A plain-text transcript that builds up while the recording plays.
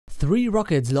3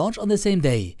 rockets launch on the same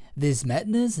day. This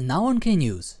madness now on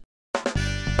kNews.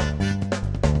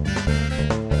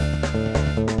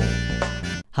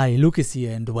 Hi, Lucas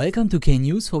here and welcome to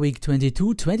kNews for week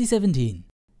 22, 2017.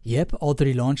 Yep, all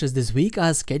 3 launches this week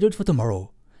are scheduled for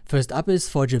tomorrow. First up is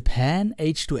for Japan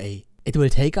H-IIA. It will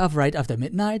take off right after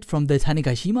midnight from the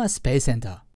Tanegashima Space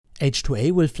Center.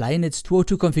 H-IIA will fly in its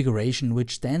 202 configuration,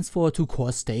 which stands for 2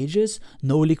 core stages,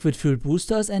 no liquid fuel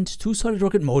boosters and 2 solid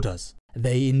rocket motors.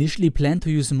 They initially planned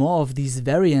to use more of these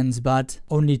variants, but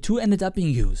only 2 ended up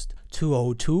being used,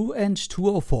 202 and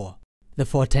 204. The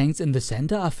 4 tanks in the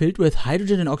center are filled with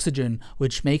hydrogen and oxygen,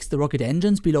 which makes the rocket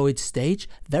engines below each stage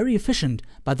very efficient,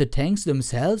 but the tanks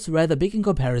themselves rather big in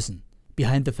comparison.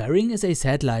 Behind the fairing is a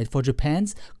satellite for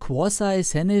Japan's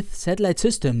quasi-zenith satellite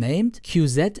system named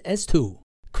QZ-S2.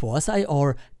 Quasi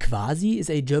or quasi is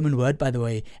a German word, by the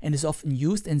way, and is often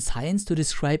used in science to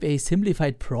describe a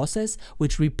simplified process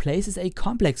which replaces a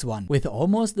complex one with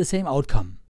almost the same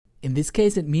outcome. In this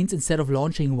case, it means instead of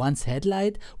launching one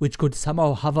satellite, which could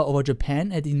somehow hover over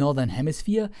Japan at the northern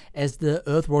hemisphere as the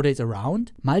Earth rotates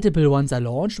around, multiple ones are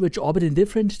launched which orbit in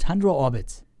different tundra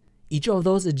orbits. Each of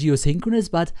those is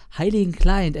geosynchronous but highly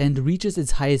inclined and reaches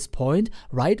its highest point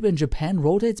right when Japan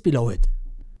rotates below it.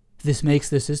 This makes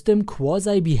the system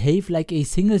quasi-behave like a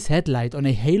single satellite on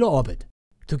a halo orbit.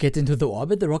 To get into the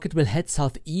orbit, the rocket will head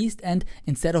southeast and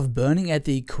instead of burning at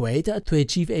the equator to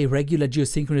achieve a regular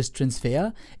geosynchronous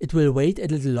transfer, it will wait a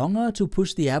little longer to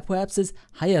push the apoapsis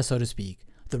higher, so to speak.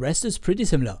 The rest is pretty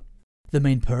similar. The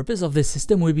main purpose of this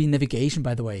system will be navigation,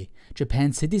 by the way.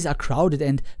 Japan's cities are crowded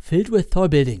and filled with tall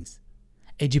buildings.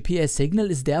 A GPS signal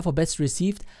is therefore best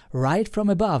received right from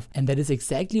above, and that is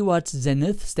exactly what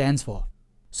zenith stands for.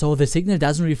 So the signal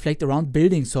doesn't reflect around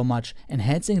buildings so much,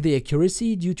 enhancing the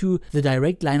accuracy due to the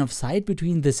direct line of sight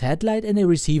between the satellite and a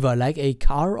receiver like a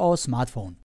car or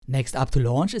smartphone. Next up to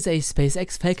launch is a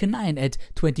SpaceX Falcon 9 at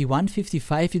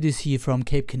 21:55 UTC from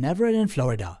Cape Canaveral in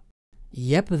Florida.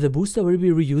 Yep, the booster will be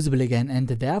reusable again and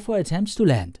therefore attempts to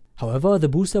land. However, the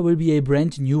booster will be a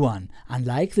brand new one,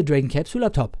 unlike the Dragon capsule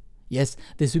up top. Yes,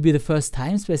 this will be the first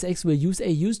time SpaceX will use a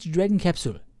used Dragon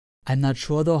capsule. I'm not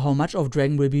sure though how much of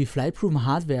Dragon will be flight-proven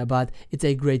hardware, but it's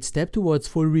a great step towards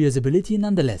full reusability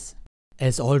nonetheless.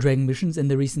 As all Dragon missions in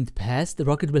the recent past, the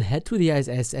rocket will head to the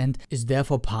ISS and is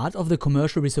therefore part of the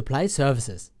commercial resupply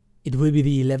services. It will be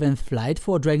the 11th flight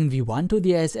for Dragon V1 to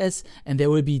the ISS and there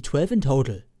will be 12 in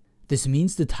total. This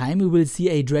means the time we will see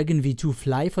a Dragon V2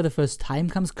 fly for the first time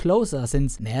comes closer,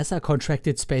 since NASA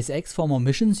contracted SpaceX for more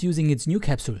missions using its new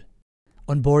capsule.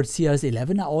 On board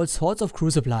CRS-11 are all sorts of crew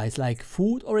supplies like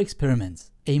food or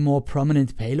experiments. A more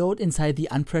prominent payload inside the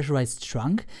unpressurized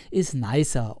trunk is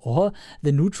NISA, or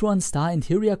the Neutron Star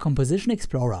Interior Composition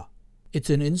Explorer. It's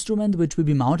an instrument which will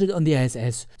be mounted on the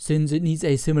ISS, since it needs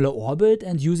a similar orbit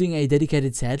and using a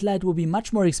dedicated satellite will be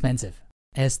much more expensive.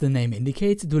 As the name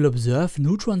indicates, it will observe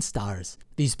neutron stars.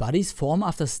 These bodies form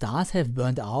after stars have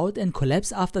burned out and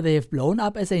collapse after they have blown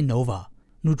up as a nova.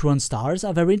 Neutron stars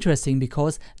are very interesting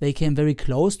because they came very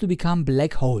close to become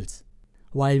black holes.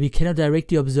 While we cannot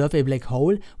directly observe a black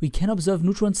hole, we can observe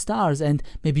neutron stars and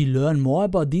maybe learn more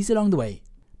about these along the way.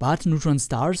 But neutron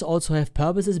stars also have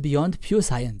purposes beyond pure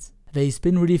science. They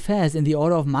spin really fast in the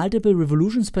order of multiple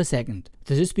revolutions per second.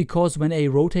 This is because when a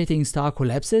rotating star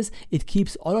collapses, it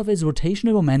keeps all of its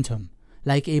rotational momentum.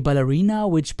 Like a ballerina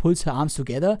which pulls her arms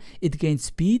together, it gains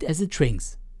speed as it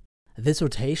shrinks. This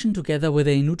rotation, together with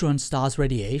a neutron star's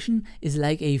radiation, is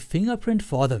like a fingerprint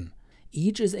for them.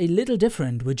 Each is a little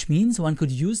different, which means one could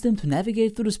use them to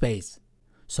navigate through space.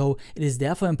 So it is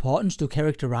therefore important to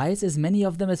characterize as many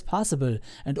of them as possible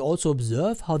and also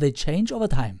observe how they change over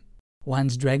time.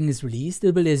 Once Dragon is released,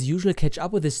 it will as usual catch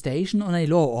up with the station on a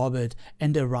lower orbit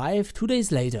and arrive 2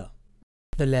 days later.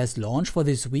 The last launch for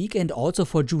this week and also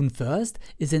for June 1st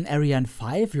is an Ariane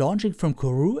 5 launching from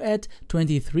Kourou at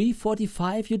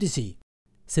 23:45 UTC.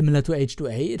 Similar to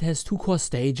H-IIA, it has 2 core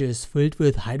stages filled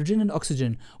with hydrogen and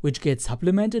oxygen, which get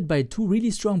supplemented by 2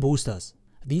 really strong boosters.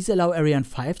 These allow Ariane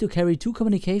 5 to carry 2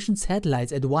 communication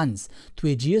satellites at once to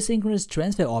a geosynchronous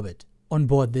transfer orbit. On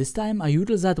board this time are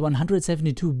Eutelsat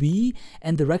 172b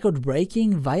and the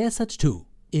record-breaking Viasat 2.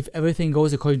 If everything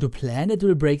goes according to plan, it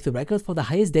will break the record for the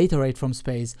highest data rate from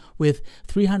space with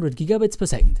 300 gigabits per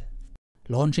second.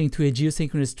 Launching to a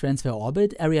geosynchronous transfer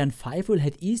orbit, Ariane 5 will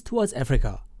head east towards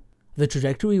Africa. The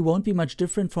trajectory won't be much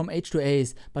different from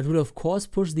H-IIA's, but will of course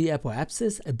push the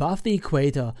apoapsis above the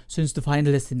equator, since the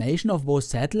final destination of both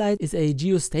satellites is a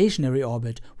geostationary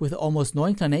orbit with almost no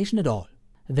inclination at all.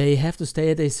 They have to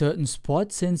stay at a certain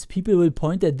spot since people will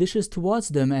point their dishes towards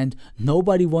them and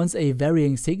nobody wants a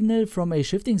varying signal from a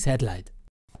shifting satellite.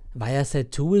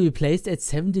 Viasat 2 will be placed at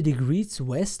 70 degrees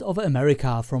west of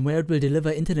America, from where it will deliver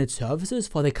internet services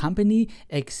for the company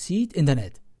Exceed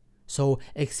Internet. So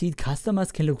Exceed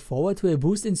customers can look forward to a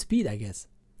boost in speed, I guess.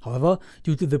 However,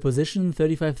 due to the position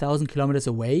 35,000 kilometers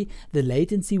away, the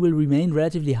latency will remain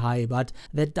relatively high, but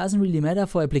that doesn't really matter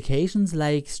for applications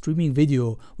like streaming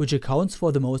video, which accounts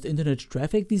for the most internet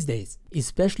traffic these days.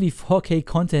 Especially 4K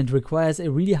content requires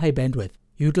a really high bandwidth.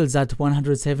 Eutelsat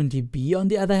 170b on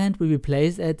the other hand will be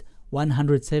placed at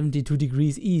 172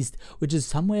 degrees east, which is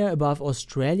somewhere above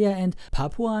Australia and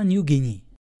Papua New Guinea.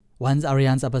 Once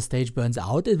Ariane's upper stage burns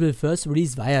out, it will first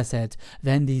release Viasat,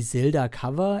 then the Zilda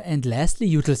cover, and lastly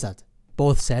Eutelsat.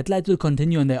 Both satellites will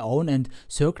continue on their own and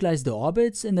circularize the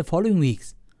orbits in the following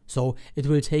weeks, so it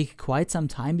will take quite some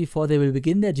time before they will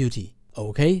begin their duty.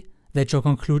 Okay, that shall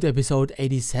conclude episode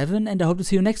 87, and I hope to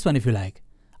see you next one if you like.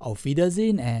 Auf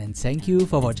Wiedersehen and thank you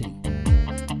for watching.